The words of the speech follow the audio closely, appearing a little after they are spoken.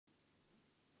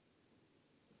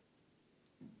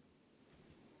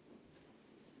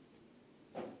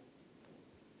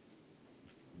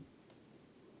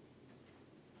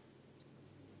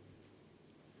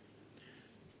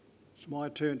It's my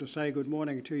turn to say good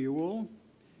morning to you all,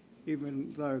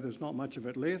 even though there's not much of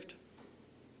it left.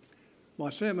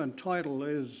 My sermon title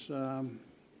is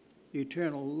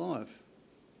Eternal Life,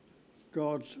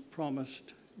 God's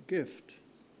Promised Gift.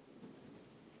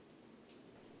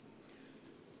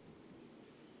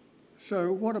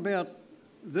 So what about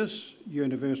this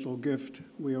universal gift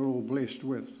we are all blessed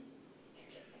with,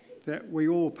 that we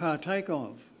all partake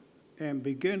of and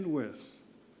begin with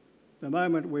the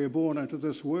moment we are born into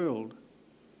this world?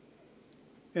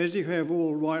 As you have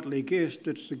all rightly guessed,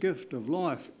 it's the gift of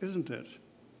life, isn't it?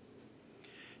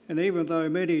 And even though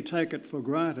many take it for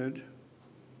granted,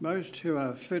 most who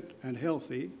are fit and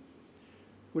healthy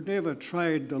would never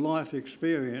trade the life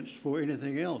experience for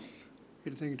anything else,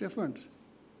 anything different.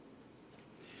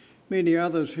 Many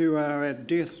others who are at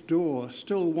death's door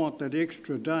still want that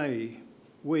extra day,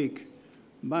 week,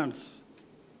 month,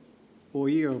 or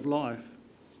year of life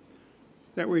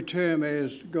that we term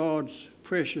as God's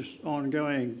precious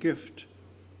ongoing gift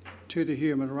to the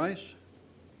human race.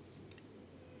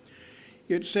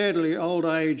 Yet sadly, old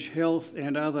age, health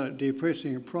and other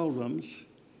depressing problems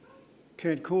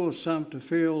can cause some to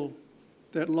feel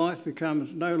that life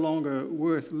becomes no longer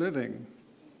worth living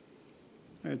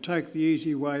and take the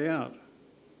easy way out.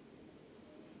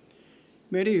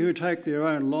 Many who take their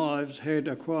own lives had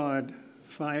acquired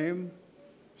fame,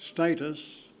 status,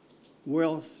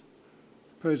 wealth,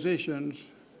 possessions,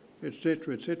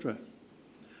 etc.,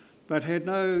 but had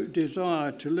no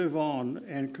desire to live on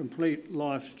and complete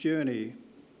life's journey.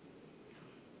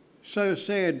 So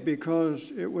sad, because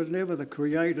it was never the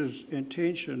Creator's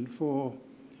intention for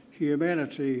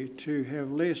humanity to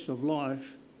have less of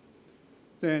life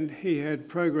than He had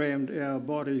programmed our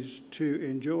bodies to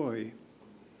enjoy.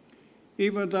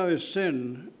 Even though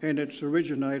sin and its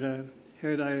originator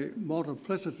had a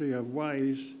multiplicity of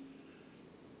ways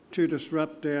to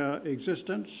disrupt our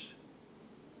existence,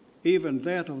 even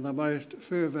that of the most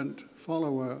fervent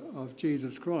follower of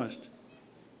Jesus Christ.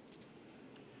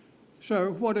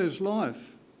 So what is life?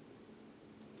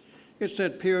 It's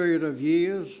that period of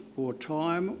years or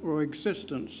time or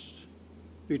existence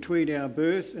between our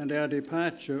birth and our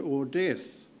departure or death.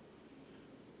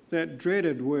 That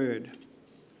dreaded word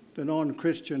the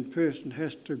non-Christian person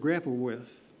has to grapple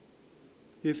with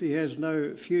if he has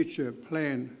no future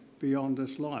plan beyond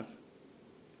this life.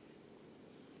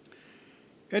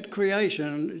 At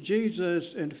creation,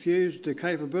 Jesus infused the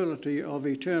capability of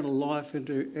eternal life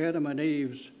into Adam and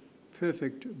Eve's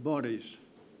perfect bodies.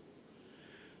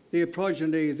 Their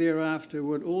progeny thereafter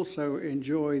would also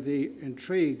enjoy the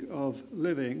intrigue of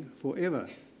living forever,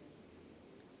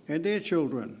 and their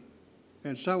children,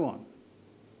 and so on.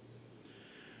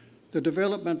 The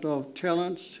development of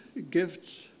talents, gifts,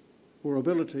 or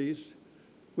abilities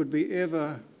would be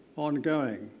ever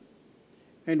ongoing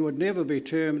and would never be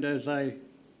termed as a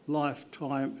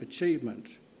lifetime achievement,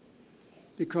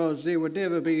 because there would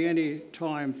never be any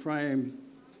time frame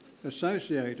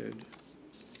associated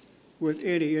with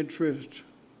any interest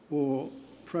or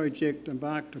project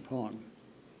embarked upon.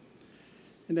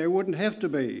 And there wouldn't have to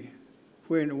be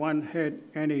when one had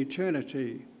an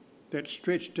eternity that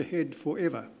stretched ahead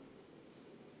forever.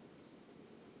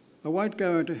 I won't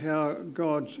go into how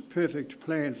God's perfect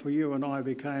plan for you and I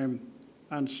became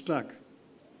unstuck.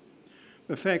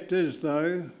 The fact is,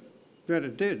 though, that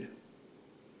it did.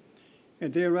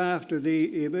 And thereafter,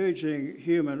 the emerging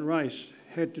human race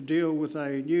had to deal with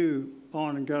a new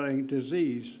ongoing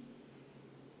disease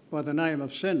by the name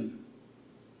of sin.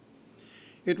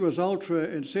 It was ultra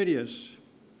insidious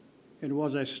and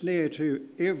was a snare to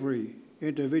every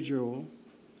individual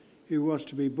who was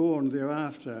to be born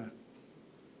thereafter,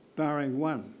 barring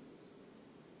one.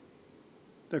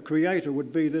 The Creator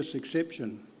would be this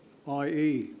exception,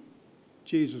 i.e.,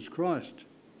 Jesus Christ.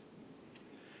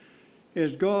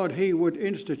 As God, He would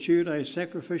institute a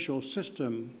sacrificial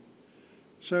system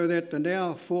so that the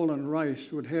now fallen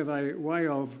race would have a way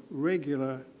of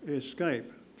regular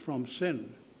escape from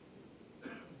sin,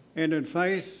 and in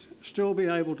faith still be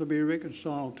able to be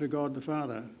reconciled to God the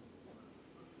Father.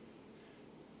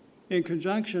 In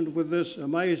conjunction with this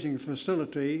amazing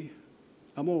facility,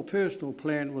 a more personal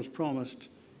plan was promised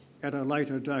at a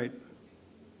later date.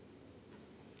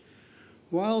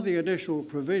 While the initial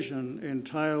provision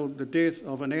entailed the death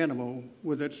of an animal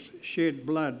with its shed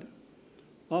blood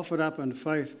offered up in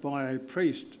faith by a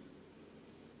priest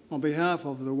on behalf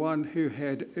of the one who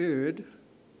had erred,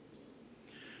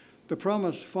 the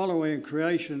promise following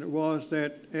creation was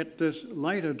that at this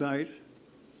later date,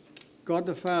 God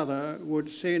the Father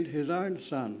would send His own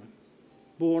Son,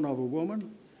 born of a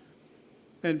woman,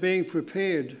 and being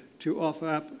prepared to offer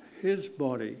up His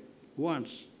body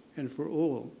once and for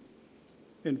all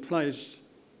in place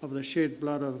of the shed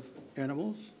blood of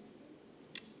animals.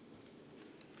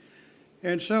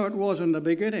 And so it was in the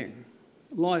beginning,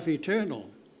 life eternal,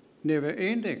 never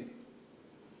ending.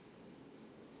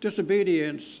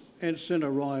 Disobedience and sin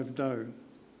arrived though,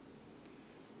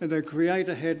 and the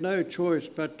Creator had no choice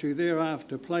but to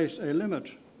thereafter place a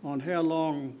limit on how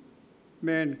long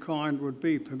mankind would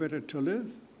be permitted to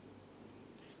live,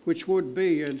 which would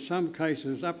be in some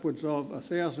cases upwards of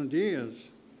 1,000 years.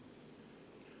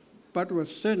 But with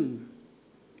sin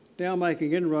now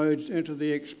making inroads into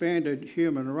the expanded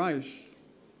human race,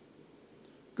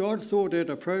 God thought it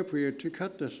appropriate to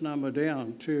cut this number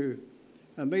down to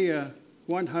a mere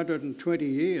 120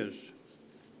 years.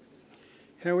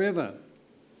 However,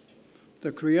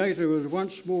 the Creator was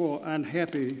once more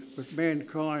unhappy with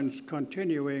mankind's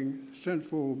continuing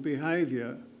sinful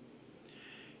behaviour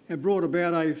and brought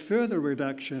about a further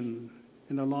reduction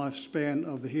in the lifespan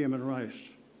of the human race,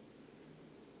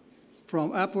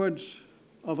 from upwards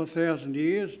of 1,000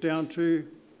 years down to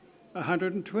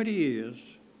 120 years.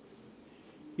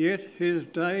 Yet his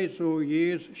days or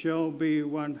years shall be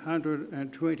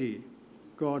 120,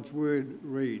 God's word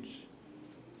reads.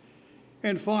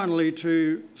 And finally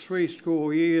to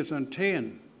 70 years and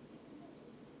 10,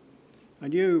 a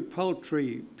new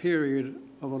paltry period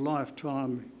of a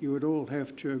lifetime, you would all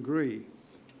have to agree,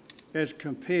 as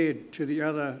compared to the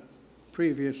other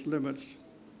previous limits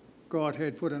God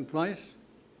had put in place.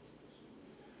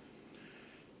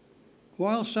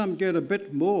 While some get a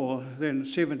bit more than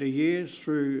 70 years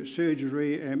through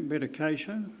surgery and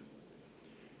medication,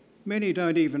 many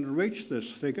don't even reach this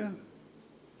figure.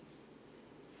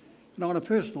 And on a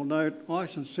personal note, I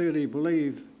sincerely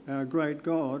believe our great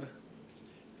God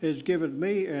has given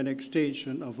me an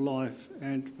extension of life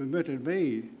and permitted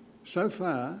me, so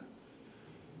far,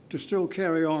 to still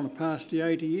carry on past the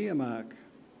 80-year mark.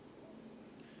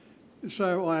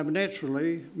 So I am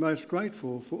naturally most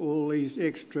grateful for all these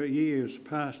extra years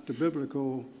past the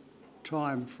biblical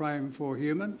time frame for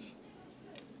humans.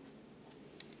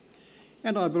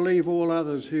 And I believe all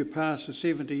others who pass the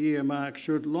 70-year mark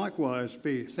should likewise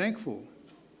be thankful.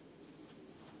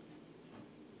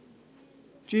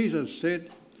 Jesus said,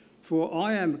 "For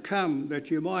I am come that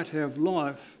you might have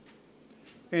life,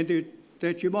 and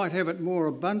that you might have it more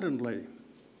abundantly."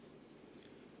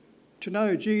 To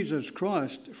know Jesus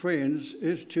Christ, friends,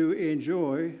 is to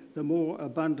enjoy the more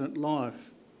abundant life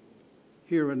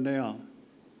here and now,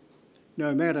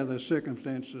 no matter the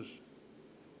circumstances.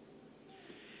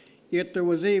 Yet there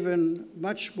was even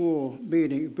much more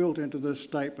meaning built into this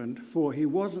statement, for he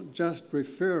wasn't just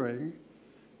referring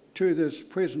to this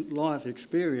present life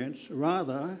experience,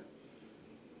 rather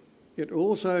it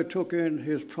also took in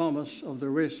his promise of the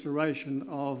restoration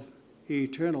of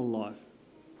eternal life.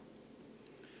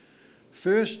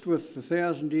 First, with the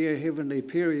 1,000-year heavenly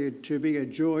period to be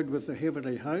enjoyed with the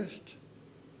heavenly host,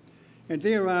 and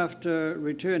thereafter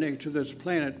returning to this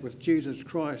planet with Jesus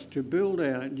Christ to build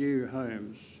our new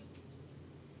homes.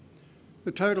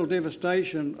 The total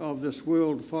devastation of this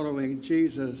world following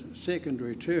Jesus' second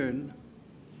return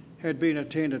had been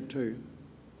attended to,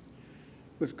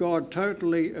 with God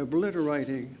totally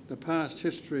obliterating the past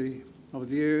history of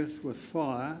the earth with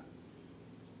fire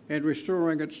and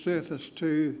restoring its surface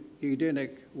to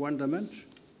Edenic wonderment.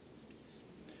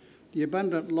 The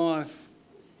abundant life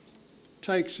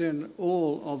takes in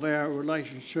all of our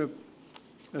relationship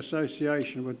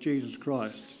association with Jesus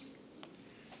Christ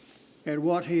and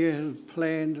what he has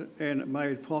planned and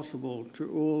made possible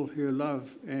to all who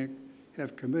love and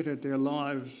have committed their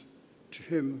lives to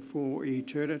him for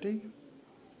eternity,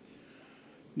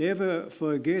 never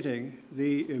forgetting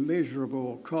the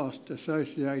immeasurable cost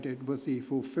associated with the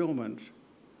fulfilment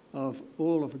of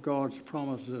all of God's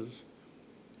promises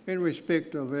in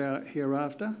respect of our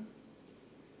hereafter,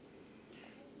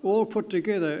 all put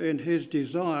together in his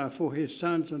desire for his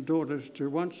sons and daughters to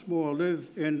once more live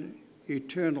in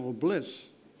eternal bliss,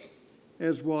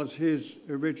 as was his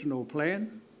original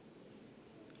plan.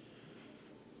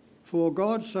 For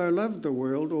God so loved the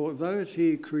world, or those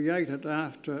he created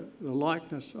after the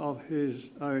likeness of his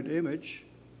own image,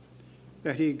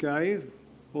 that he gave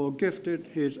or gifted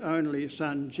his only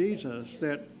Son Jesus,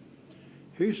 that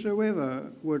whosoever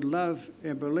would love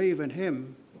and believe in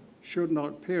him should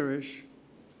not perish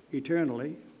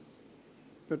eternally,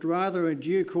 but rather in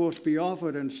due course be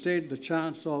offered instead the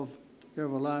chance of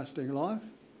everlasting life.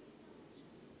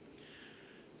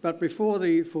 But before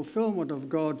the fulfilment of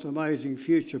God's amazing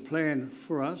future plan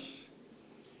for us,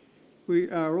 we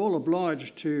are all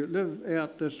obliged to live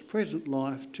out this present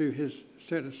life to his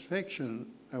satisfaction,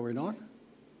 are we not?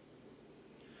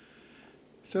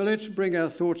 So let's bring our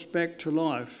thoughts back to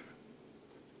life.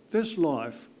 this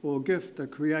life or gift the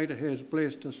Creator has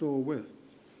blessed us all with.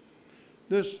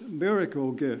 This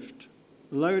miracle gift,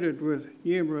 loaded with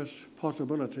numerous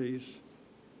possibilities,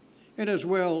 and as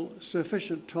well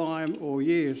sufficient time or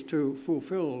years to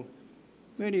fulfil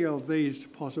many of these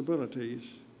possibilities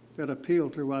that appeal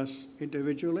to us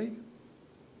individually.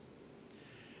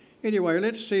 Anyway,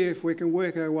 let's see if we can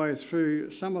work our way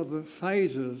through some of the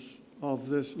phases of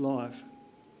this life,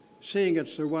 seeing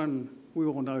it's the one we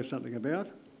all know something about.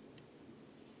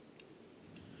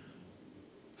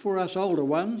 For us older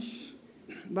ones,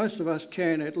 most of us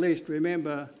can at least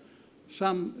remember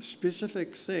some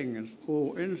specific things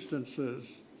or instances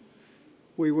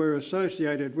we were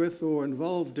associated with or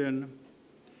involved in,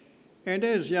 and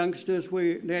as youngsters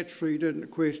we naturally didn't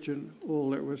question all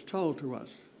that was told to us.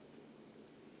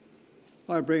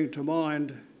 I bring to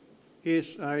mind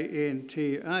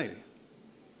Santa,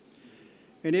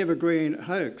 an evergreen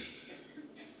hoax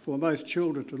for most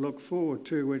children to look forward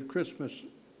to when Christmas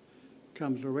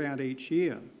comes around each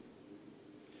year.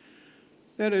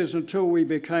 That is until we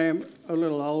became a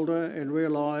little older and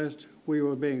realised we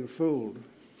were being fooled.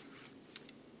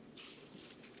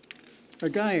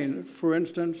 Again, for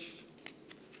instance,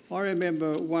 I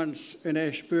remember once in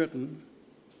Ashburton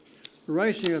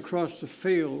racing across the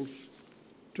fields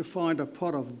to find a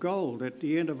pot of gold at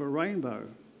the end of a rainbow.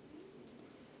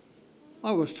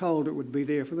 I was told it would be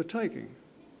there for the taking.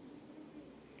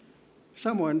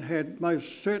 Someone had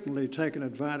most certainly taken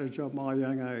advantage of my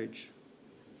young age.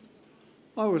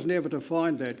 I was never to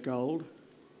find that gold.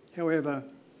 However,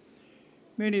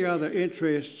 many other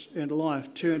interests in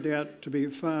life turned out to be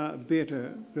far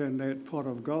better than that pot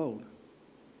of gold.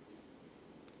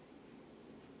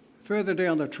 Further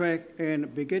down the track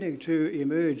and beginning to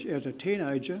emerge as a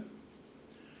teenager,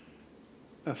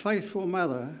 a faithful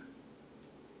mother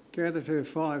gathered her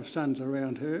 5 sons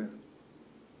around her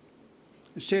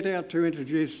and set out to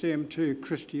introduce them to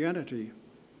Christianity.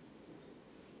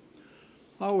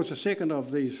 I was the second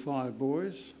of these 5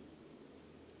 boys.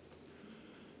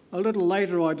 A little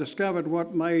later I discovered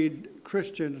what made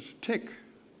Christians tick.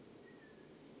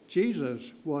 Jesus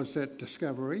was that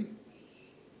discovery,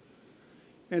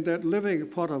 and that living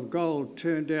pot of gold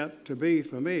turned out to be,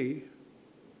 for me,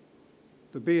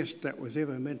 the best that was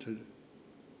ever minted.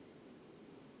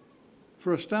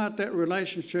 For a start, that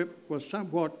relationship was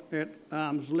somewhat at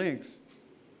arm's length,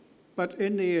 but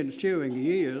in the ensuing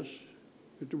years,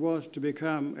 it was to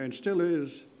become, and still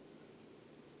is,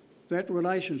 that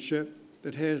relationship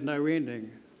that has no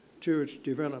ending to its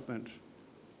development,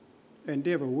 and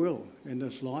never will in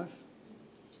this life.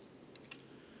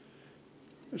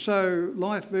 So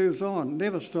life moves on,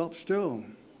 never stops still.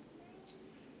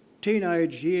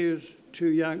 Teenage years to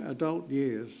young adult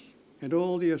years, and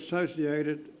all the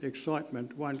associated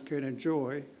excitement one can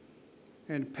enjoy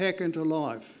and pack into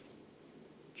life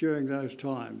during those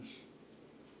times.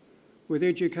 With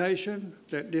education,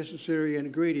 that necessary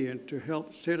ingredient to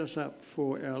help set us up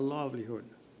for our livelihood.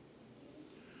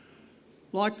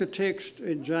 Like the text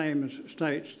in James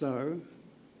states, though,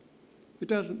 it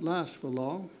doesn't last for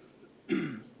long.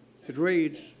 It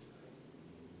reads,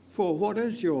 "For what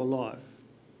is your life?"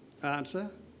 Answer,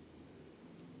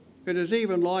 "It is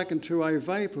even likened to a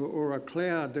vapour or a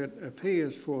cloud that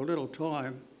appears for a little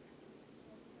time,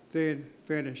 then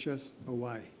vanisheth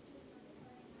away."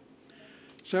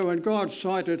 So in God's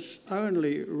sight, it's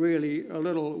only really a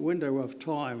little window of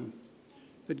time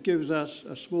that gives us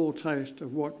a small taste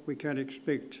of what we can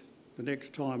expect the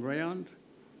next time round,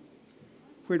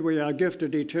 when we are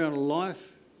gifted eternal life,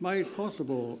 made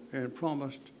possible and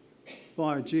promised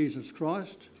by Jesus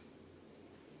Christ.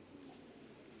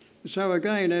 So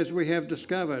again, as we have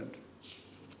discovered,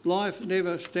 life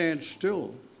never stands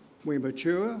still. We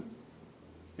mature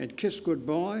and kiss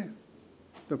goodbye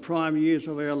the prime years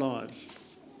of our lives.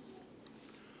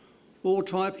 All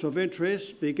types of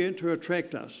interests begin to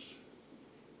attract us.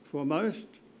 For most,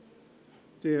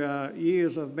 there are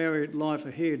years of married life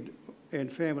ahead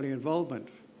and family involvement,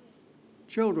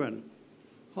 children,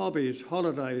 hobbies,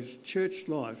 holidays, church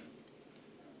life,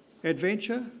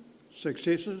 adventure,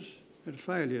 successes and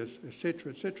failures,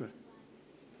 etc., etc.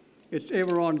 It's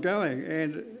ever ongoing,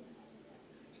 and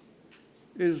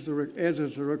as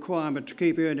is the requirement to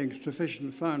keep earning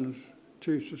sufficient funds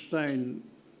to sustain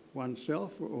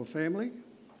oneself or family.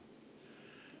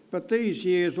 But these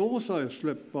years also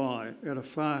slip by at a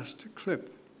fast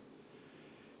clip.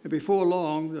 And before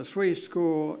long, the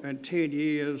 70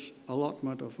 years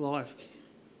allotment of life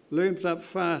looms up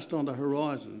fast on the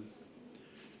horizon,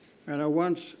 and a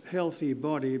once healthy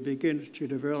body begins to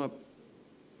develop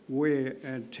wear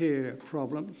and tear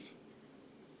problems.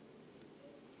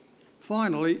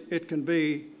 Finally, it can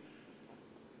be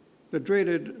The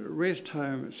dreaded rest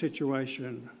home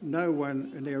situation no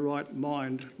one in their right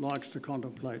mind likes to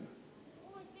contemplate.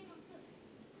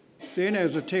 Then,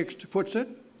 as the text puts it,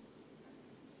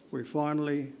 we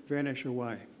finally vanish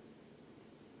away.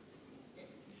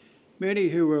 Many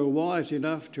who were wise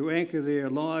enough to anchor their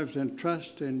lives and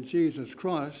trust in Jesus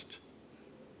Christ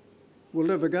will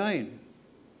live again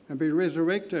and be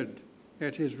resurrected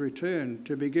at his return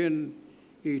to begin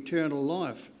eternal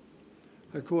life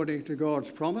according to God's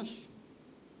promise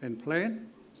and plan.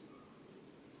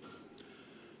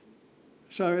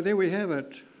 So there we have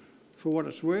it, for what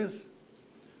it's worth,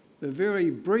 the very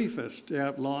briefest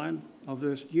outline of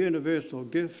this universal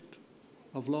gift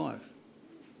of life,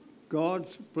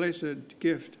 God's blessed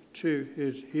gift to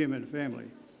his human family.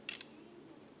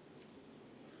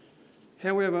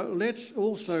 However, let's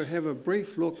also have a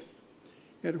brief look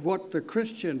at what the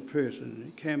Christian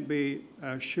person can be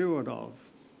assured of.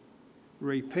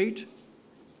 Repeat,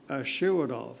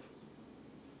 assured of,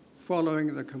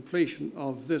 following the completion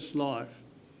of this life,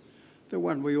 the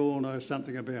one we all know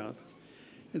something about,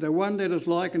 and the one that is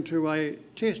likened to a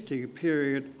testing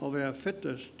period of our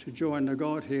fitness to join the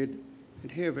Godhead in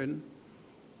heaven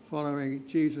following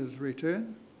Jesus'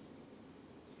 return.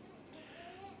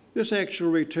 This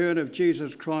actual return of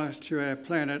Jesus Christ to our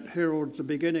planet heralds the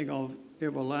beginning of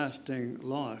everlasting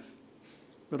life.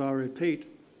 But I repeat,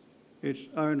 it's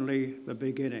only the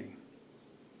beginning.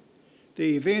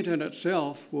 The event in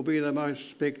itself will be the most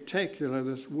spectacular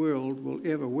this world will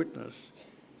ever witness,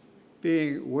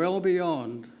 being well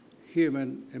beyond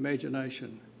human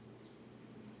imagination.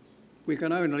 We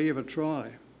can only ever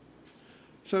try.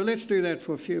 So let's do that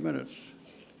for a few minutes.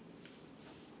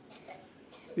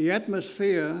 The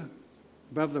atmosphere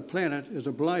above the planet is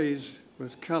ablaze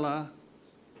with colour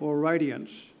or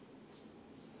radiance,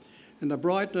 and the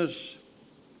brightness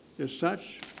is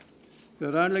such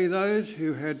that only those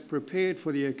who had prepared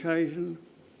for the occasion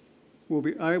will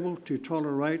be able to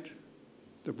tolerate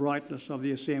the brightness of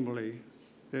the assembly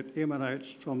that emanates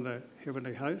from the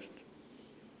heavenly host.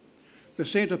 The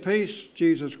centrepiece,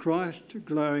 Jesus Christ,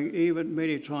 glowing even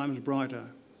many times brighter.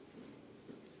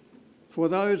 For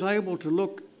those able to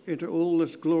look into all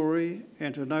this glory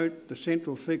and to note the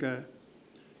central figure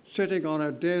sitting on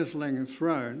a dazzling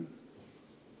throne,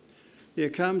 there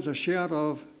comes a shout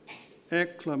of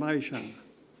acclamation.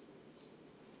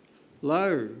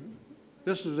 Lo,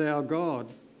 this is our God.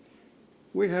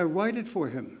 We have waited for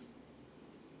him,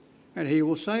 and he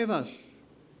will save us.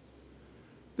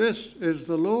 This is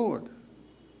the Lord.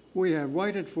 We have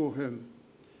waited for him,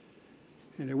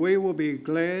 and we will be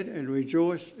glad and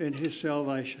rejoice in his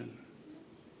salvation.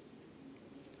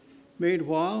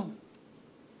 Meanwhile,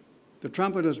 the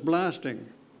trumpet is blasting.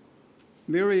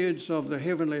 Myriads of the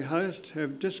heavenly host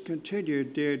have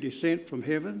discontinued their descent from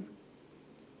heaven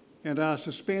and are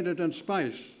suspended in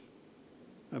space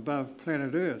above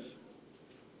planet Earth.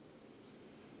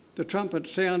 The trumpet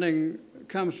sounding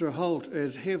comes to a halt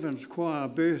as heaven's choir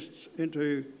bursts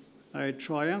into a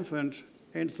triumphant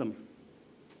anthem.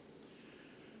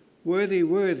 Worthy,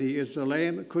 worthy is the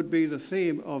Lamb could be the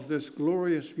theme of this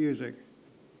glorious music,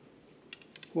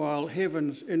 while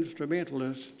heaven's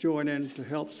instrumentalists join in to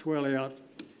help swell out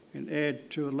and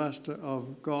add to the lustre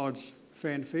of God's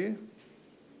fanfare.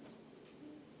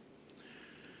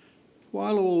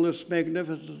 While all this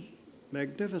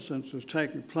magnificence is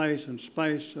taking place in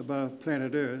space above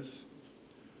planet Earth,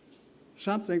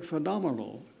 something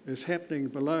phenomenal is happening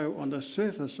below on the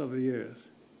surface of the Earth.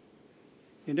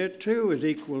 And it too is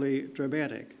equally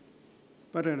dramatic,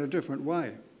 but in a different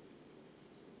way.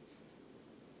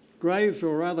 Graves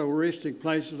or other resting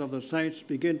places of the saints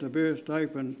begin to burst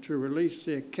open to release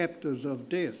their captives of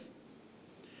death,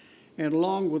 and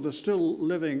along with the still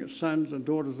living sons and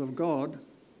daughters of God,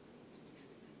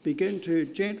 begin to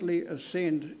gently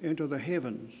ascend into the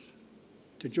heavens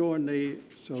to join the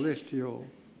celestial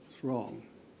throng.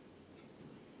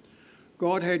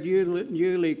 God had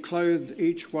newly clothed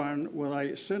each one with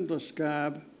a sinless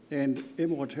garb and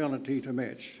immortality to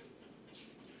match.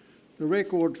 The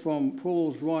record from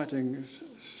Paul's writings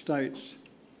states,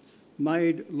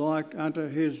 made like unto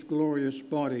his glorious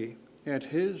body at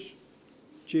his,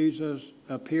 Jesus,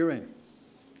 appearing.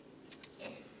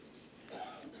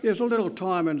 There's a little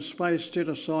time and space set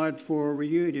aside for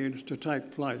reunions to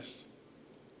take place.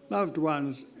 Loved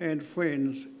ones and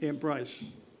friends embrace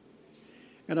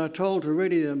and are told to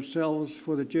ready themselves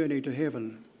for the journey to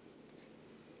heaven.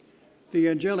 The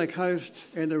angelic host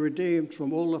and the redeemed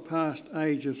from all the past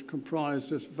ages comprise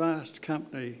this vast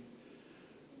company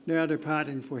now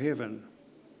departing for heaven.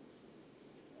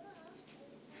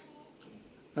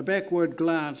 A backward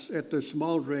glance at the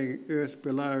smouldering earth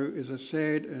below is a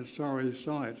sad and sorry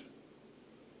sight.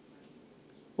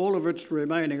 all of its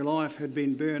remaining life had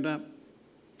been burned up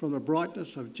from the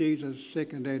brightness of Jesus'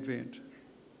 second advent.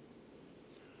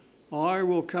 I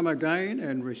will come again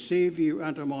and receive you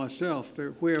unto myself,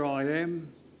 that where I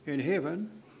am in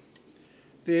heaven,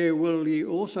 there will ye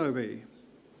also be.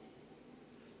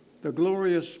 The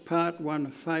glorious part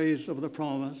one phase of the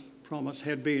promise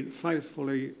had been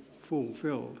faithfully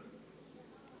fulfilled.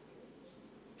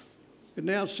 It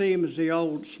now seems the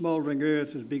old smouldering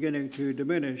earth is beginning to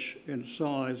diminish in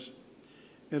size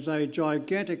as a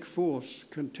gigantic force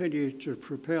continues to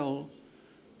propel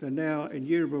the now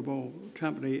innumerable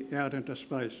company out into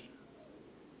space.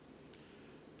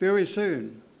 Very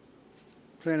soon,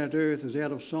 planet Earth is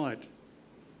out of sight,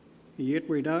 and yet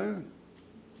we know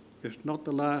it's not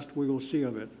the last we will see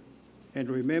of it. And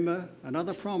remember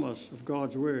another promise of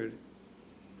God's word.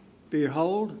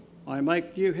 Behold, I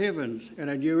make new heavens and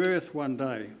a new earth one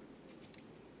day.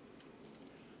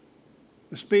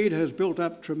 The speed has built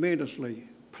up tremendously.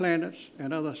 Planets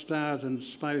and other stars in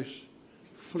space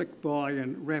flick by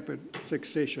in rapid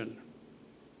succession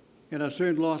and are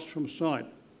soon lost from sight.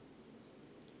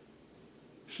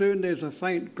 Soon there's a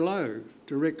faint glow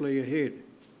directly ahead,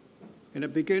 and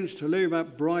it begins to loom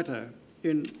up brighter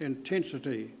in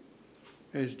intensity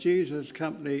as Jesus'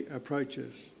 company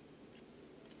approaches.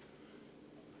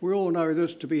 We all know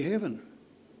this to be heaven,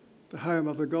 the home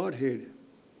of the Godhead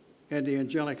and the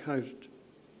angelic host.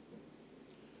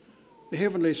 The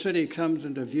heavenly city comes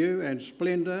into view, and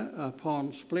splendour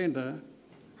upon splendour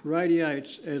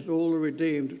radiates as all the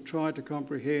redeemed try to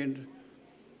comprehend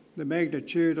the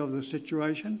magnitude of the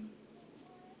situation.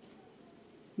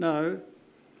 No,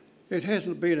 it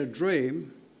hasn't been a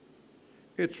dream,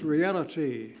 it's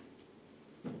reality.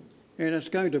 And it's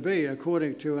going to be,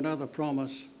 according to another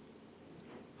promise,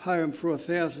 home for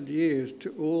 1,000 years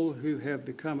to all who have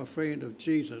become a friend of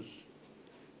Jesus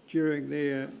during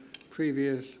their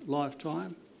previous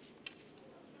lifetime.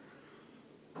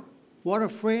 What a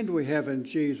friend we have in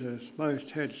Jesus,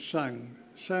 most had sung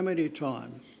so many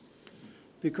times,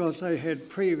 because they had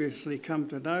previously come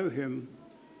to know him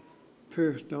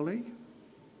personally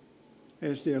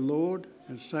as their Lord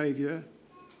and Saviour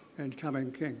and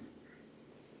coming King.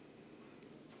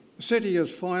 The city is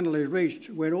finally reached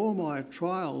when all my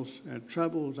trials and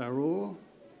troubles are o'er.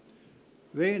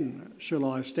 Then shall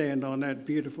I stand on that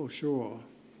beautiful shore.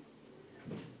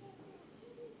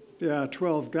 There are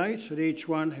 12 gates, and each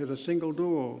one has a single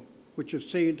door, which is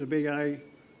seen to be a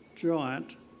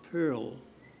giant pearl.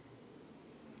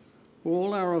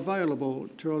 All are available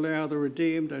to allow the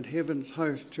redeemed and heaven's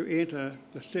host to enter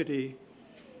the city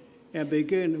and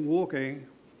begin walking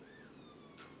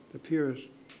the purest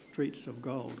streets of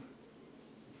gold.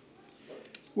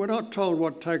 We're not told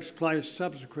what takes place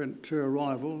subsequent to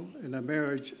arrival in the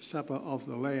marriage supper of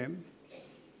the Lamb,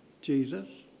 Jesus.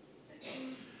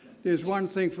 There's one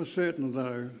thing for certain,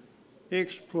 though: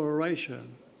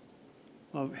 exploration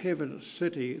of heaven's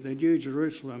city, the New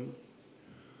Jerusalem,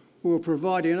 will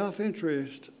provide enough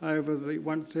interest over the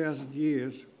 1,000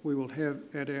 years we will have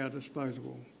at our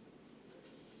disposal.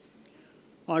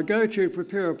 I go to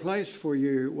prepare a place for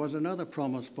you was another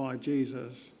promise by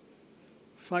Jesus,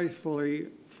 faithfully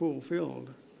fulfilled.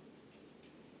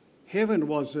 Heaven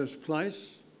was this place,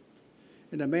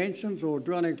 and the mansions or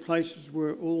dwelling places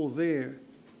were all there,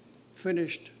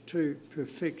 finished to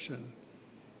perfection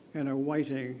and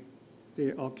awaiting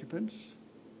their occupants,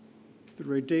 the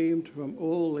redeemed from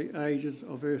all the ages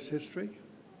of Earth's history.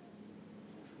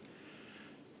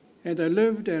 And they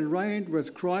lived and reigned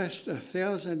with Christ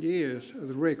 1,000 years,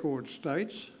 the record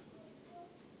states.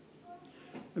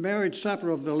 The marriage supper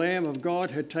of the Lamb of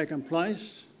God had taken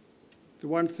place. The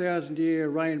 1,000-year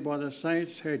reign by the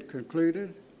saints had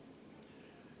concluded.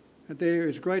 And there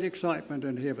is great excitement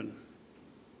in heaven.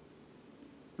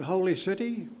 The holy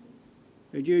city,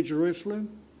 the New Jerusalem,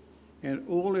 and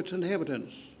all its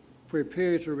inhabitants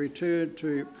prepare to return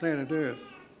to planet Earth.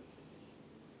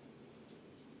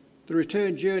 The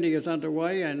return journey is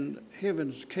underway, and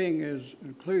heaven's King is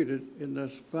included in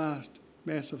this vast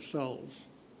mass of souls.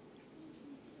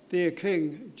 Their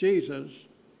King, Jesus,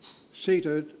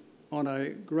 seated on a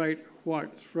great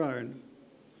white throne,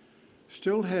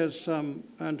 still has some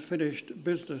unfinished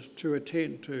business to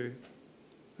attend to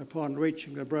upon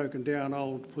reaching the broken down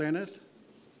old planet.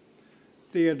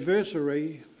 The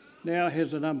adversary now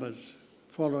has the numbers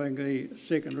following the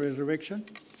second resurrection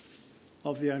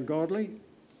of the ungodly,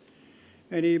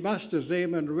 and he musters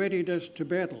them in readiness to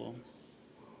battle,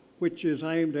 which is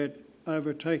aimed at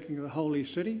overtaking the holy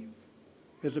city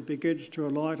as it begins to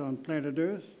alight on planet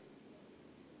Earth.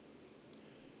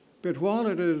 But while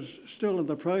it is still in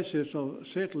the process of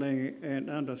settling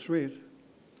and under threat,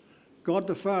 God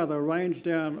the Father rains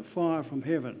down fire from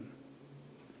heaven.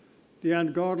 The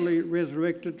ungodly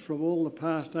resurrected from all the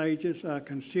past ages are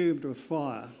consumed with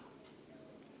fire.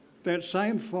 That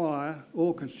same fire,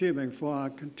 all-consuming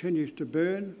fire, continues to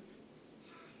burn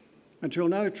until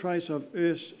no trace of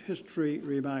Earth's history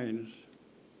remains.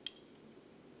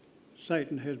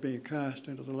 Satan has been cast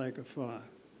into the lake of fire.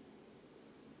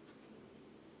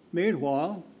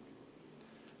 Meanwhile,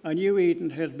 a new Eden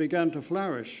has begun to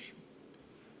flourish,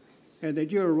 and the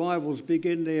new arrivals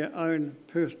begin their own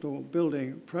personal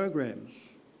building programs.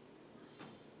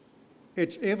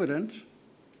 It's evident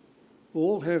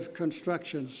all have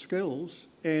construction skills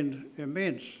and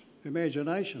immense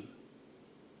imagination.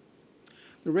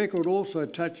 The record also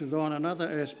touches on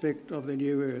another aspect of the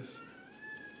new earth.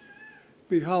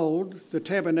 Behold, the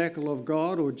tabernacle of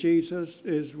God, or Jesus,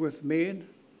 is with men,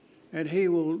 and he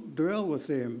will dwell with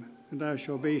them, and they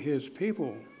shall be his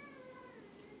people.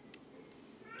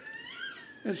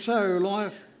 And so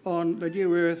life on the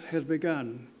new earth has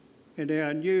begun, and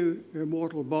our new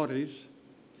immortal bodies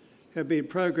have been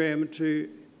programmed to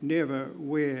never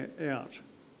wear out,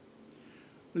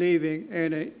 leaving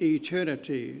an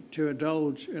eternity to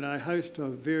indulge in a host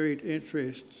of varied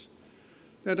interests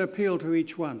that appeal to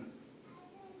each one.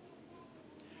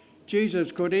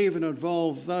 Jesus could even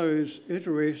involve those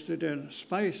interested in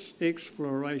space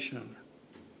exploration,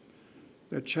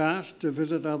 the chance to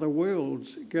visit other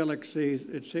worlds, galaxies,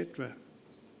 etc.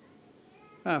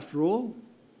 After all,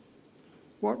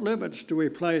 what limits do we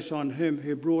place on him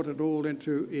who brought it all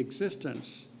into existence?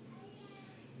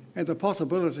 And the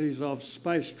possibilities of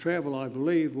space travel, I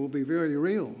believe, will be very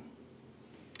real.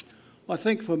 I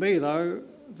think for me, though,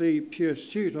 the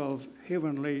pursuit of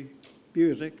heavenly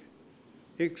music,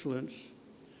 excellence,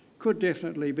 could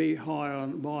definitely be high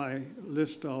on my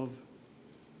list of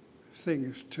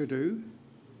things to do.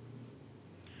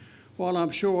 While I'm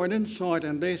sure an insight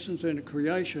and lessons in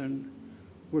creation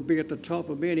would be at the top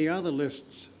of many other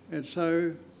lists, and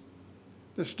so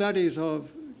the studies of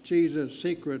Jesus'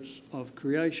 secrets of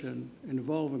creation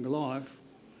involving life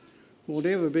will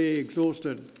never be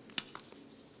exhausted.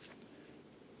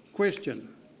 Question: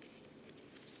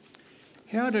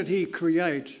 how did he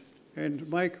create and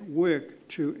make work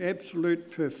to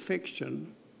absolute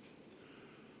perfection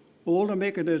all the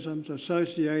mechanisms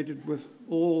associated with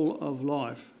all of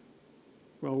life?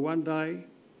 Well, one day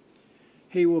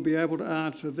he will be able to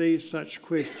answer these such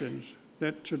questions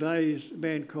that today's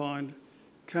mankind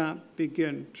can't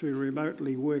begin to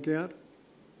remotely work out.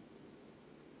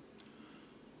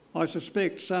 I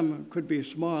suspect some could be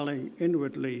smiling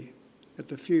inwardly at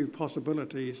the few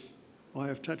possibilities I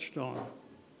have touched on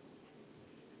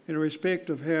in respect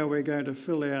of how we're going to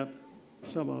fill out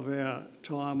some of our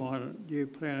time on new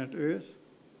planet Earth.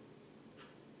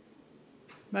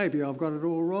 Maybe I've got it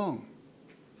all wrong.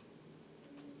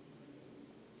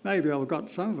 Maybe I've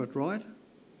got some of it right.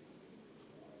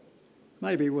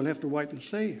 Maybe we'll have to wait and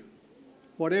see.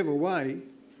 Whatever way,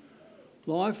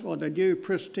 life on the new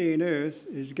pristine Earth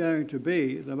is going to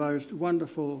be the most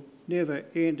wonderful,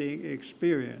 never-ending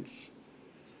experience.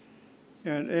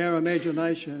 And our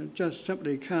imagination just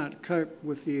simply can't cope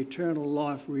with the eternal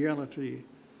life reality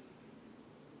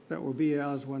that will be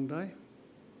ours one day.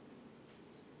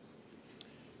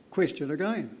 Question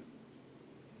again.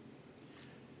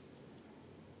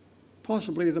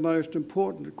 Possibly the most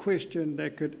important question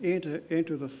that could enter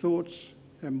into the thoughts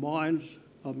and minds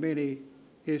of many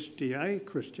SDA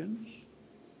Christians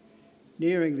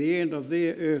nearing the end of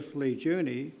their earthly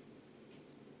journey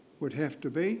would have to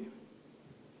be: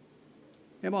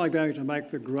 am I going to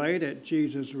make the grade at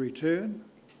Jesus' return,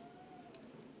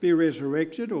 be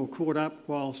resurrected or caught up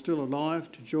while still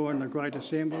alive to join the great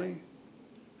assembly,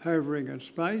 hovering in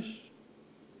space?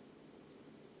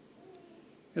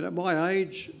 And at my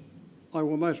age, I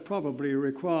will most probably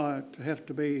require to have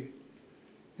to be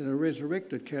in a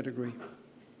resurrected category.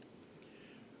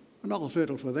 And I'll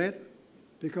settle for that,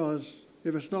 because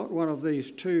if it's not one of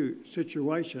these two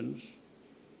situations,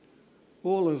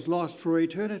 all is lost for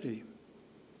eternity,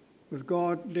 with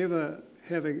God never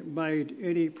having made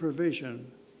any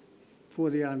provision for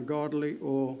the ungodly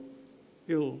or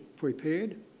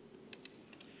ill-prepared.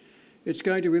 It's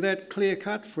going to be that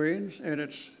clear-cut, friends, and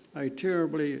it's a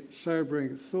terribly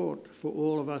sobering thought for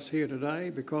all of us here today,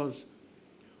 because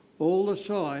all the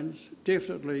signs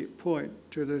definitely point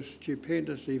to this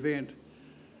stupendous event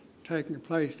taking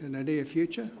place in the near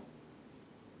future.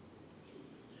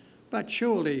 But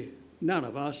surely none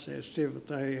of us as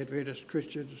Seventh-day Adventist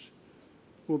Christians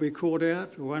will be caught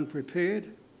out or unprepared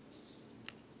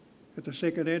at the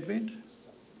second advent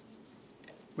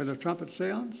when the trumpet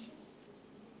sounds.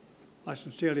 I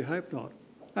sincerely hope not.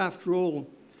 After all,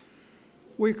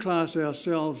 We class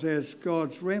ourselves as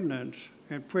God's remnant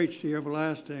and preach the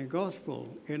everlasting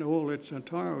gospel in all its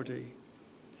entirety.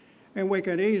 And we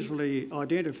can easily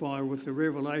identify with the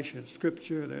Revelation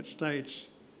scripture that states,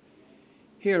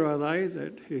 "Here are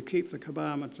they who keep the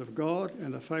commandments of God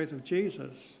and the faith of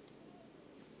Jesus,"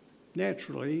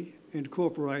 naturally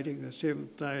incorporating the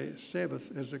seventh-day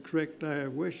Sabbath as the correct day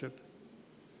of worship.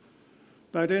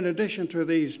 But in addition to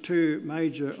these two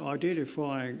major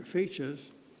identifying features,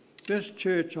 this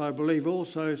church, I believe,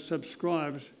 also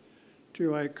subscribes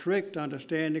to a correct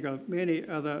understanding of many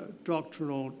other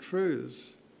doctrinal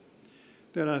truths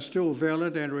that are still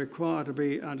valid and require to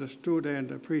be understood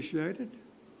and appreciated.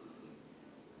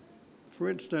 For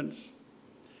instance,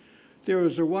 there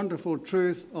is a wonderful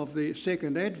truth of the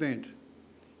second advent,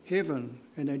 heaven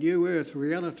and a new earth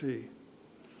reality.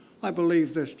 I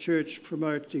believe this church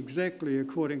promotes exactly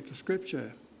according to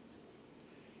Scripture.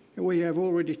 And we have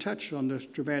already touched on this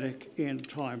dramatic end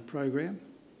time program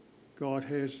God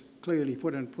has clearly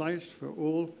put in place for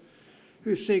all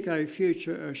who seek a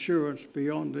future assurance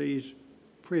beyond these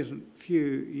present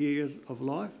few years of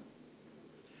life.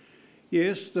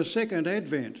 Yes, the second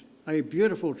advent, a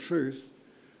beautiful truth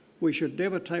we should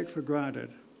never take for granted.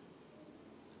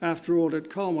 After all, it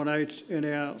culminates in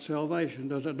our salvation,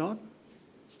 does it not?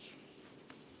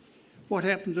 What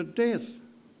happens at death?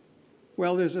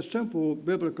 Well, there's a simple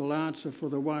biblical answer for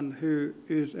the one who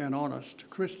is an honest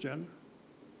Christian.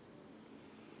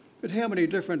 But how many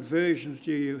different versions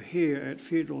do you hear at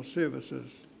funeral services?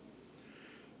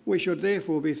 We should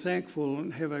therefore be thankful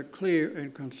and have a clear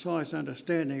and concise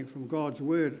understanding from God's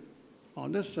word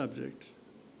on this subject.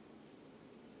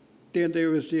 Then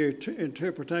there is the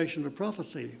interpretation of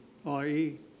prophecy,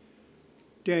 i.e.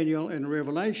 Daniel and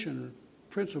Revelation,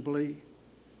 principally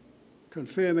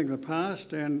confirming the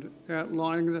past and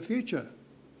outlining the future.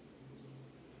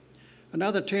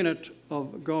 Another tenet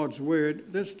of God's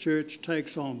word this church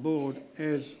takes on board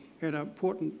as an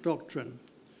important doctrine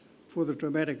for the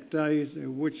dramatic days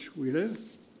in which we live.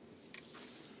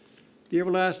 The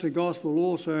everlasting gospel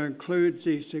also includes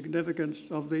the significance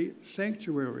of the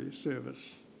sanctuary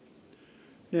service,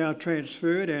 now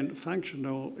transferred and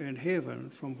functional in heaven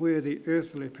from where the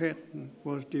earthly pattern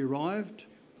was derived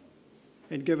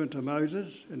and given to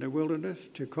Moses in the wilderness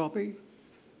to copy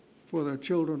for the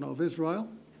children of Israel.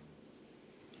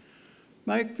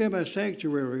 Make them a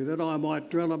sanctuary that I might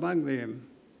dwell among them.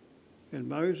 And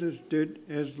Moses did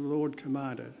as the Lord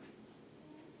commanded.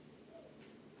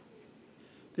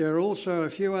 There are also a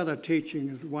few other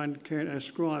teachings one can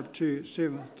ascribe to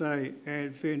Seventh-day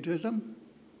Adventism.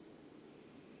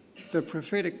 The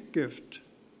prophetic gift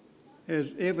as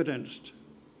evidenced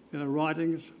in the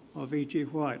writings of E.G.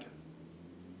 White.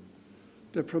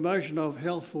 The promotion of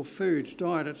healthful foods,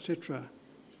 diet, etc.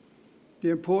 The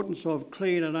importance of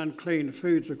clean and unclean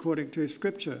foods according to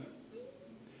Scripture.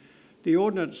 The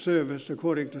ordinance service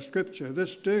according to Scripture.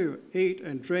 This do, eat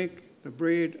and drink the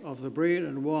bread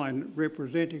and wine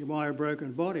representing my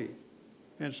broken body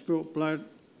and spilt blood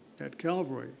at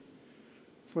Calvary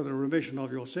for the remission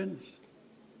of your sins.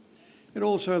 And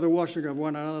also the washing of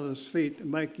one another's feet,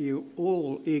 making you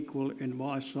all equal in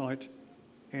my sight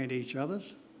and each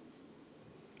other's.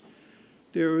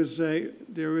 There is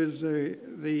the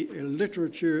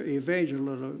literature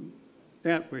evangelism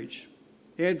outreach,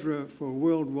 EDRA for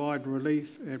worldwide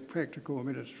relief and practical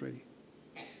ministry,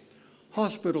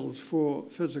 hospitals for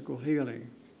physical healing,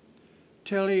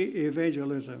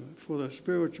 tele-evangelism for the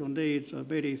spiritual needs of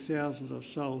many thousands of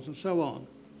souls, and so on.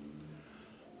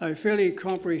 A fairly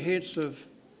comprehensive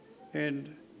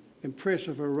and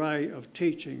impressive array of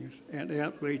teachings and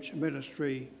outreach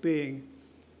ministry being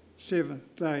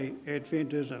Seventh-day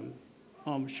Adventism.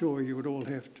 I'm sure you would all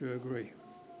have to agree.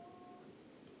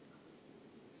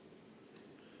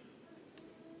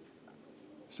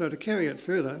 So to carry it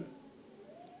further,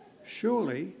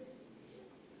 surely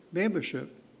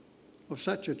membership of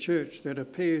such a church that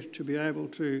appears to be able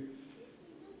to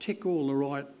tick all the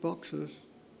right boxes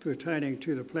pertaining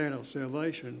to the plan of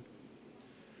salvation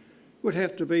would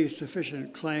have to be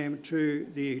sufficient claim to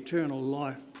the eternal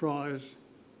life prize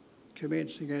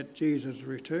commencing at Jesus'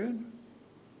 return.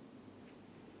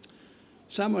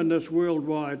 Some in this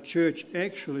worldwide church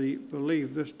actually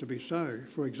believe this to be so.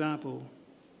 For example,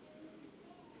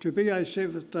 to be a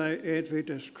Seventh-day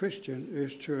Adventist Christian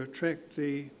is to attract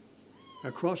the,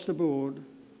 across the board,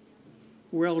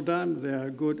 "Well done, thou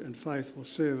good and faithful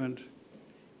servant.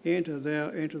 Enter thou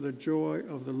into the joy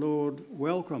of the Lord.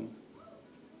 Welcome."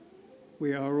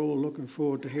 We are all looking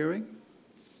forward to hearing.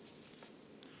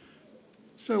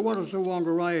 So what does the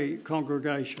Whangarei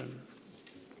congregation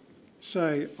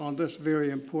say on this very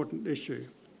important issue?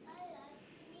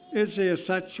 Is there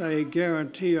such a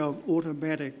guarantee of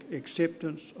automatic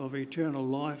acceptance of eternal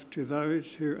life to those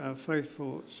who are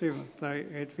faithful Seventh-day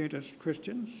Adventist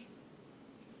Christians?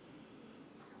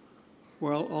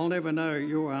 Well, I'll never know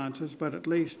your answers, but at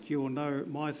least you'll know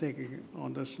my thinking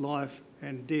on this life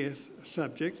and death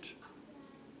subject,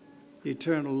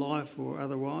 eternal life or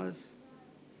otherwise.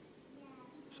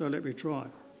 So let me try.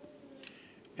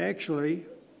 Actually,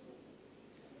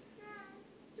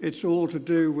 it's all to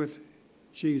do with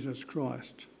Jesus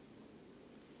Christ.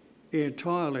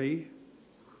 Entirely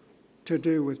to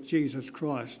do with Jesus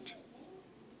Christ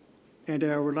and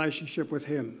our relationship with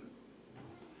him.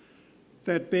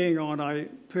 That being on a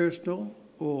personal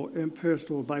or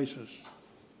impersonal basis.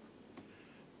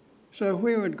 So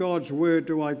where in God's word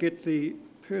do I get the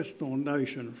personal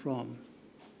notion from?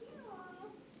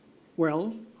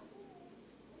 Well,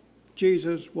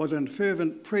 Jesus was in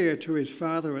fervent prayer to his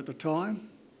Father at the time,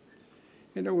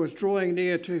 and it was drawing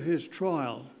near to his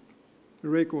trial. The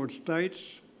record states,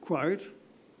 quote,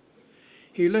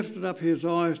 "He lifted up his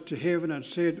eyes to heaven and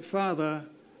said, Father,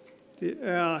 the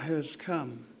hour has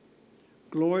come.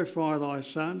 Glorify thy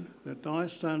Son, that thy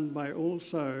Son may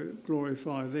also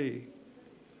glorify thee."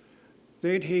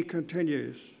 Then he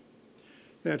continues,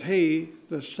 that he,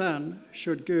 the Son,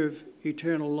 should give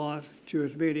eternal life to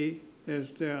as many as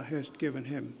thou hast given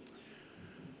him.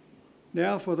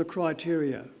 Now for the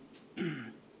criteria.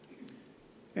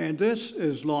 And this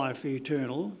is life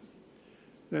eternal,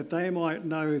 that they might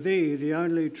know thee, the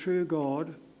only true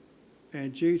God,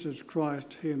 and Jesus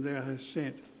Christ, whom thou hast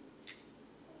sent.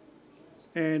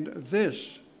 And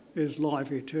this is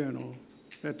life eternal,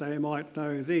 that they might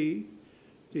know thee,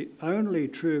 the only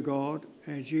true God,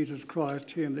 and Jesus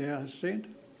Christ, whom thou hast sent.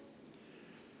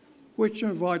 Which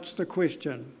invites the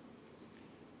question,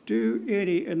 do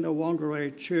any in the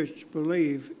Whangarei Church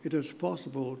believe it is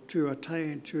possible to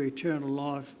attain to eternal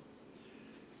life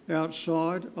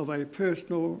outside of a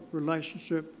personal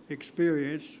relationship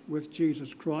experience with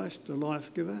Jesus Christ, the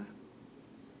life giver?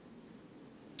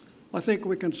 I think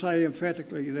we can say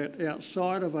emphatically that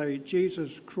outside of a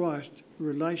Jesus Christ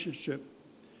relationship,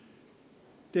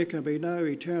 there can be no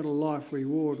eternal life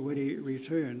reward when he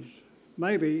returns.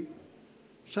 Maybe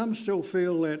some still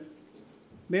feel that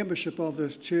membership of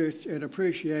this church and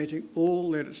appreciating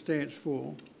all that it stands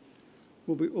for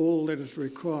will be all that is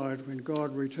required when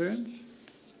God returns.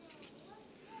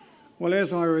 Well,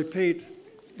 as I repeat,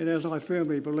 and as I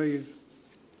firmly believe,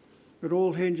 it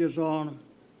all hinges on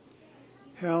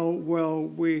how well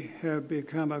we have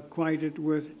become acquainted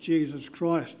with Jesus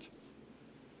Christ,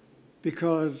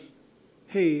 because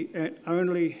he, and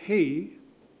only he,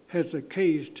 has the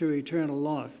keys to eternal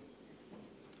life.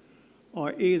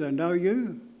 I either know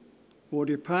you or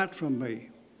depart from me.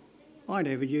 I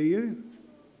never knew you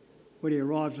when he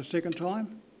arrives the second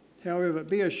time. However,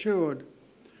 be assured,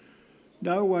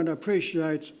 no one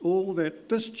appreciates all that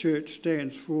this church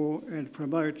stands for and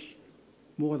promotes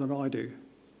more than I do.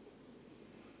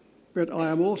 But I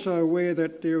am also aware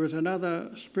that there is another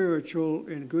spiritual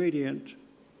ingredient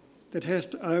that has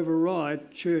to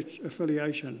override church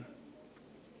affiliation.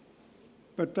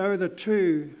 But though the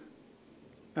two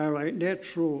are a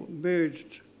natural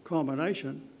merged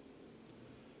combination,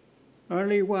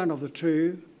 only one of the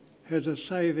two has a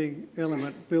saving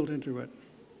element built into it.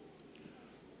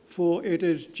 For it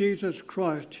is Jesus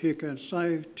Christ who can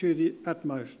save to the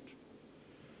utmost.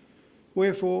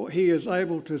 Wherefore he is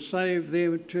able to save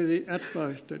them to the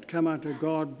utmost that come unto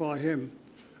God by him,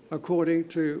 according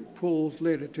to Paul's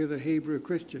letter to the Hebrew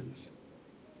Christians.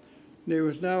 There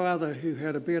was no other who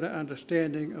had a better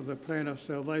understanding of the plan of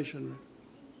salvation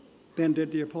than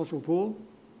did the Apostle Paul.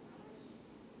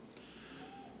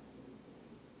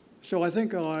 So I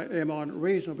think I am on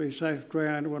reasonably safe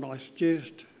ground when I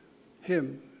suggest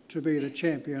him to be the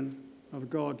champion of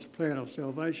God's plan of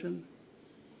salvation,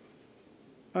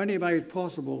 only made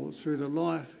possible through the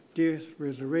life, death,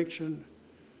 resurrection,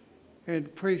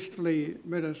 and priestly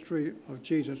ministry of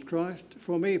Jesus Christ.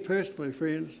 For me personally,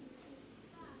 friends,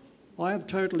 I am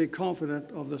totally confident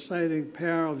of the saving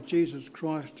power of Jesus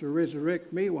Christ to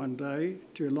resurrect me one day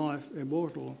to life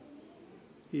immortal,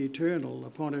 eternal,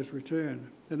 upon his return.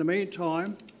 In the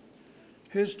meantime,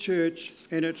 his church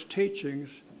and its teachings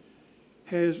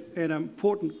has an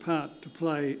important part to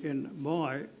play in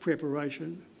my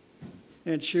preparation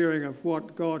and sharing of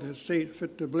what God has seen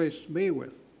fit to bless me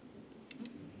with.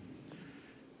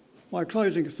 My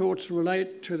closing thoughts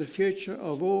relate to the future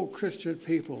of all Christian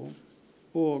people,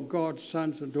 or God's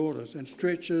sons and daughters, and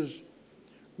stretches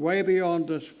way beyond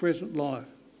this present life.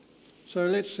 So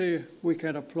let's see if we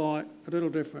can apply a little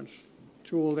difference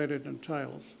to all that it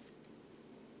entails.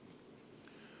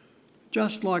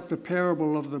 Just like the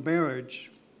parable of the marriage,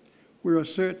 where a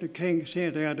certain king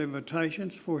sent out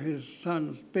invitations for his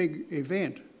son's big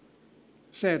event.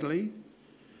 Sadly,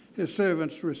 his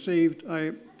servants received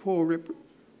a poor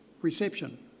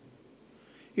reception.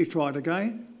 He tried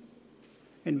again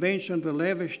and mentioned the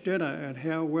lavish dinner and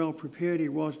how well prepared he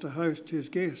was to host his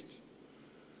guests.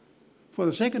 For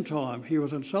the second time, he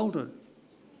was insulted.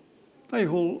 They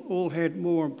all had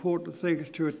more important things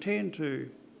to attend to,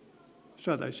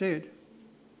 so they said.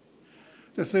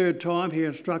 The third time, he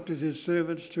instructed his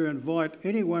servants to invite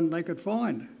anyone they could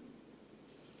find,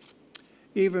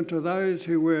 even to those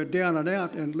who were down and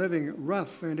out and living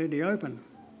rough and in the open.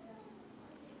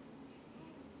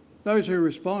 Those who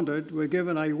responded were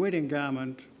given a wedding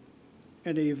garment,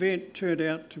 and the event turned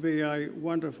out to be a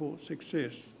wonderful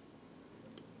success.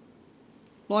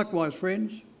 Likewise,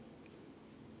 friends,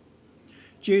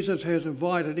 Jesus has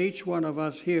invited each one of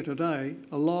us here today,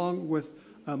 along with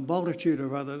a multitude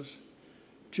of others,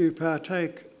 to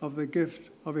partake of the gift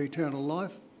of eternal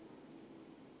life.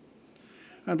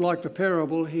 And like the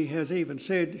parable, he has even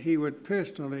said he would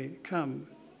personally come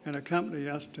and accompany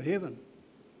us to heaven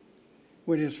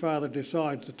when his Father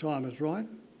decides the time is right.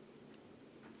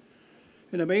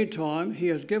 In the meantime, he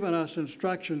has given us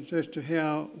instructions as to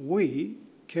how we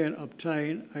can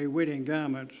obtain a wedding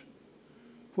garment,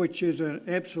 which is an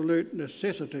absolute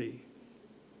necessity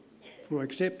for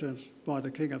acceptance by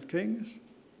the King of Kings,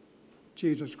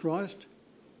 Jesus Christ.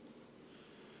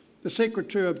 The secret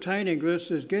to obtaining this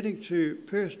is getting to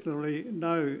personally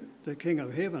know the King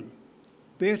of Heaven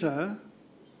better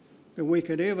than we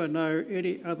could ever know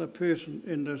any other person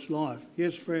in this life.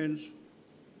 Yes, friends,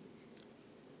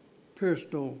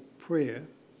 personal prayer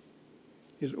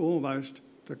is almost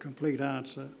the complete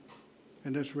answer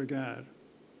in this regard.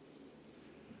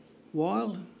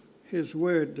 While his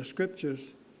word, the scriptures,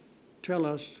 tell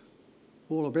us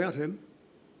all about him,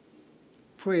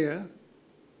 prayer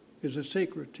is a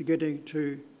secret to getting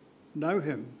to know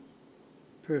him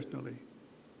personally.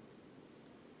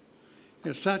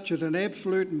 As such, is an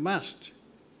absolute must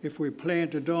if we plan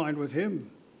to dine with him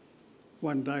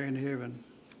one day in heaven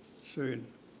soon.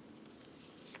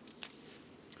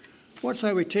 What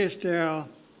say we test our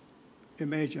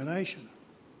imagination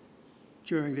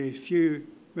during these few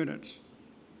minutes,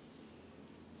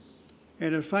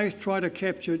 and in faith try to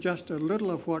capture just a little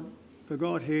of what the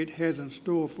Godhead has in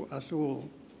store for us all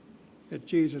at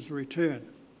Jesus' return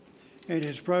and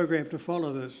his program to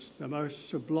follow this, the most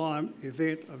sublime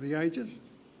event of the ages.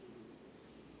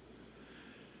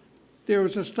 There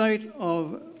is a state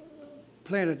of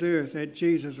planet Earth at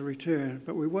Jesus' return,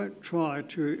 but we won't try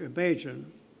to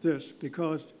imagine this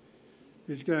because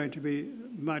it's going to be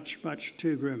much, much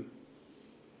too grim.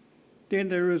 Then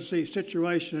there is the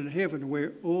situation in heaven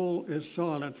where all is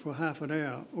silent for half an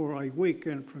hour or a week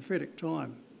in prophetic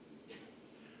time.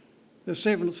 The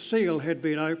seventh seal had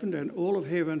been opened and all of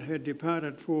heaven had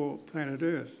departed for planet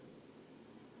Earth.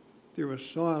 There was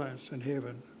silence in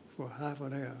heaven for half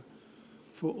an hour,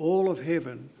 for all of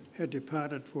heaven had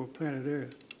departed for planet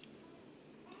Earth.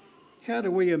 How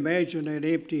do we imagine an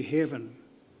empty heaven?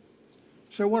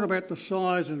 So what about the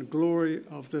size and glory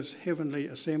of this heavenly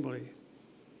assembly?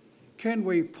 Can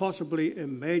we possibly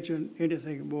imagine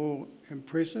anything more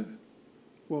impressive?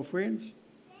 Well, friends,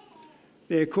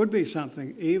 there could be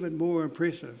something even more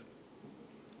impressive.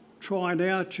 Try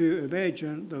now to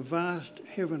imagine the vast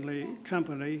heavenly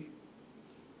company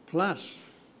plus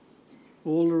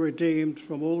all the redeemed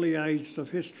from all the ages of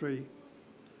history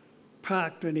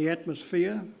parked in the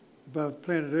atmosphere above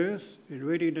planet Earth in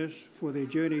readiness for their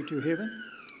journey to heaven.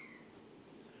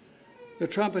 The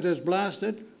trumpet is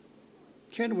blasted.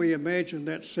 Can we imagine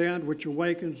that sound which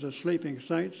awakens the sleeping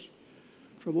saints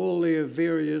from all their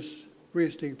various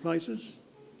resting places?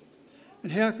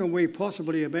 And how can we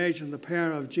possibly imagine the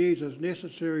power of Jesus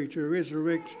necessary to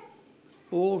resurrect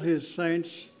all his saints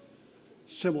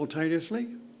simultaneously?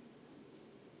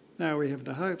 Now we have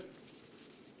to hope.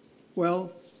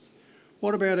 Well,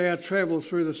 what about our travel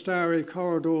through the starry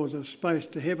corridors of space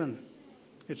to heaven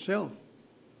itself?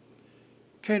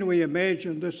 Can we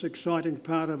imagine this exciting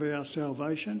part of our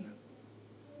salvation?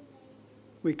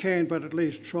 We can but at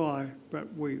least try,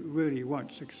 but we really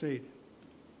won't succeed.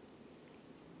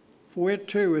 For it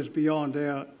too is beyond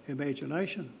our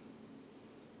imagination.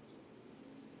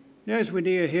 Now, as we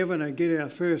near heaven and get our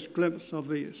first glimpse of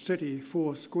the city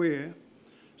four square,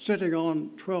 sitting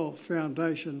on 12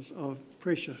 foundations of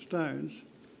precious stones,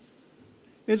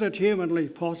 is it humanly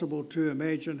possible to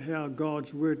imagine how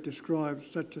God's word describes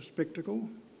such a spectacle?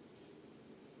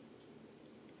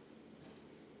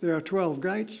 There are 12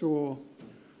 gates, or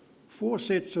 4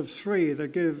 sets of 3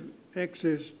 that give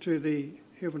access to the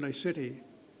heavenly city,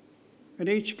 and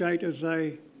each gate is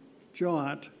a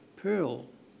giant pearl.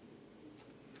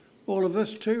 All of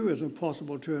this too is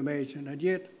impossible to imagine, and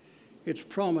yet it's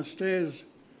promised as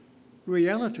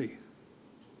reality.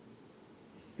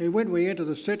 And when we enter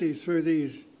the city through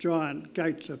these giant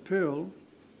gates of pearl,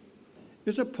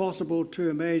 is it possible to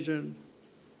imagine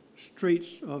streets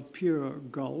of pure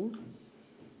gold,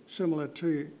 similar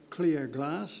to clear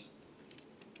glass?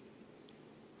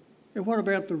 And what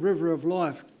about the river of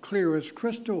life, clear as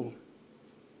crystal,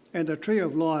 and the tree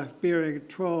of life bearing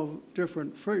 12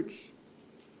 different fruits?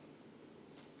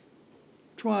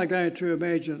 Try again to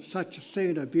imagine such a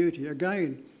scene of beauty.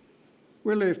 Again,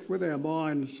 we're left with our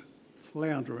minds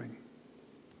floundering.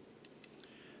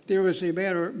 There is the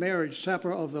marriage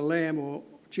supper of the Lamb, or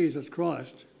Jesus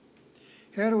Christ.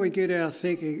 How do we get our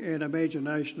thinking and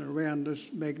imagination around this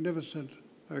magnificent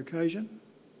occasion?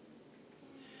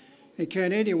 And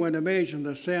can anyone imagine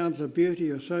the sounds of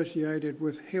beauty associated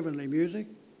with heavenly music?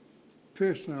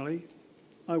 Personally,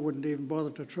 I wouldn't even bother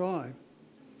to try.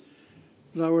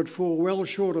 They would fall well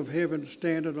short of heaven's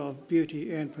standard of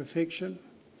beauty and perfection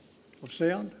of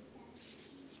sound.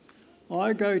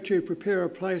 I go to prepare a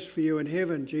place for you in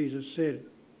heaven, Jesus said.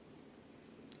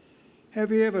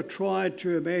 Have you ever tried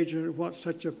to imagine what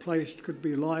such a place could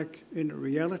be like in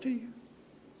reality?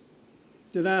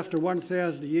 Then after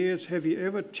 1,000 years, have you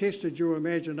ever tested your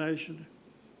imagination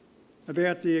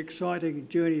about the exciting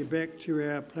journey back to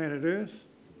our planet Earth,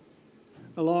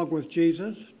 along with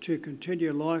Jesus, to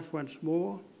continue life once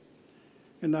more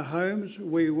in the homes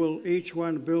we will each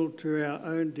one build to our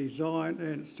own design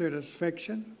and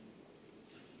satisfaction?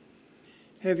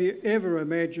 Have you ever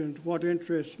imagined what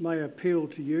interests may appeal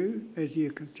to you as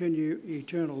you continue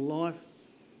eternal life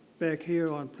back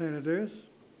here on planet Earth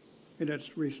in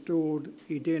its restored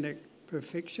Edenic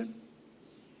perfection?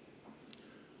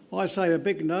 I say a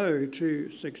big no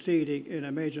to succeeding in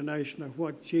imagination of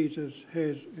what Jesus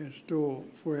has in store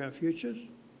for our futures.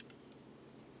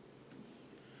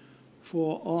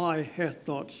 For eye hath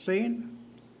not seen,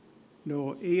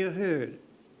 nor ear heard,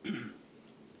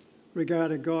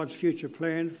 regarding God's future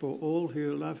plan for all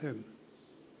who love him.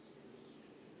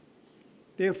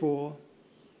 Therefore,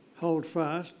 hold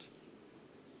fast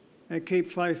and keep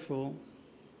faithful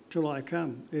till I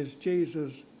come, is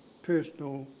Jesus'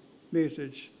 personal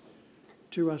message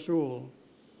to us all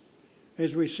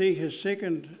as we see his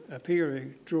second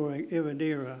appearing drawing ever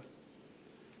nearer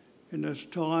in this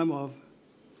time of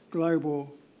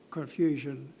global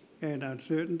confusion and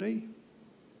uncertainty.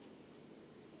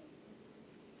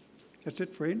 That's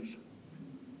it, friends.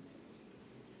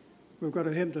 We've got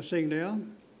a hymn to sing now.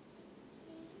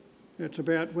 It's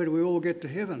about when we all get to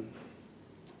heaven.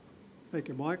 Thank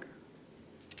you, Mike.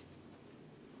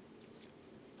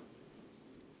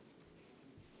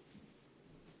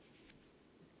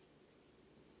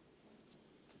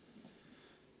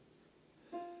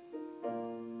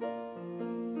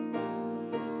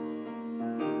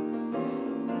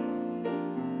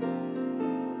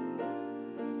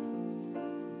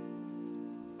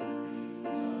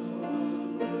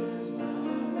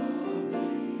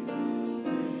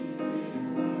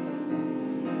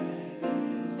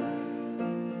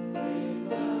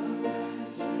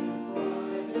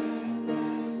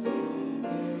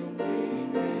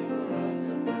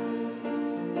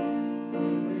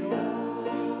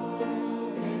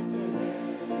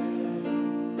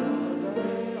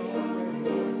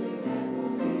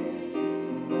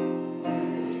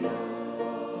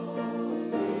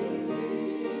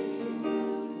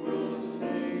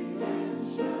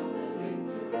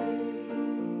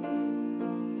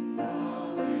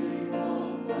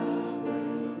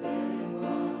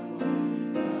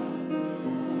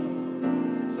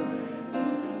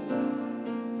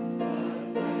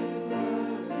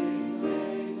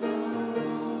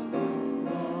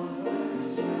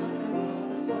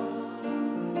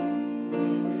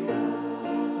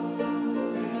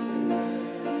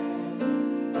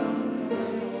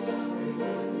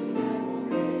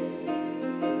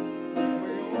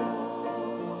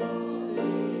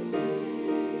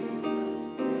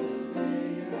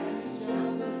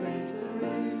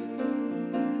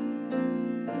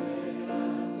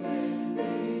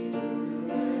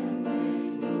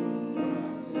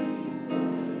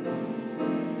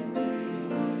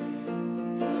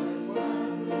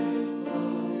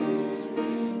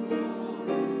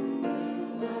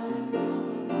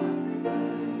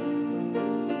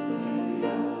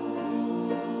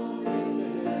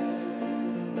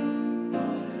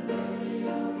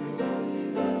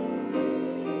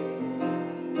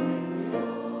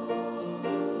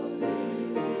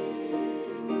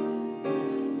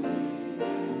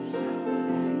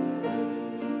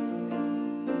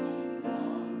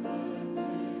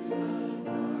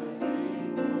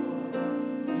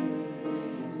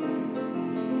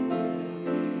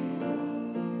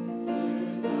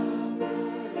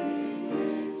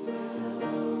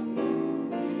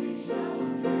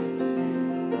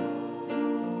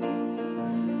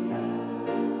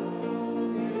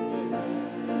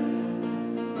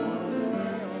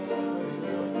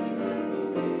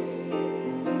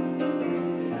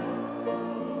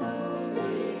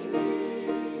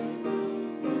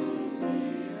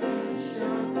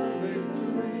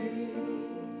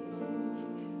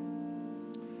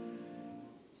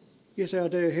 Yes, our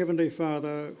dear Heavenly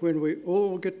Father, when we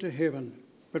all get to heaven.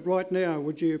 But right now,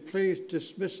 would you please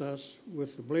dismiss us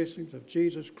with the blessings of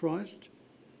Jesus Christ?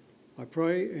 I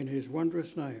pray in his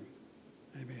wondrous name.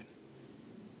 Amen.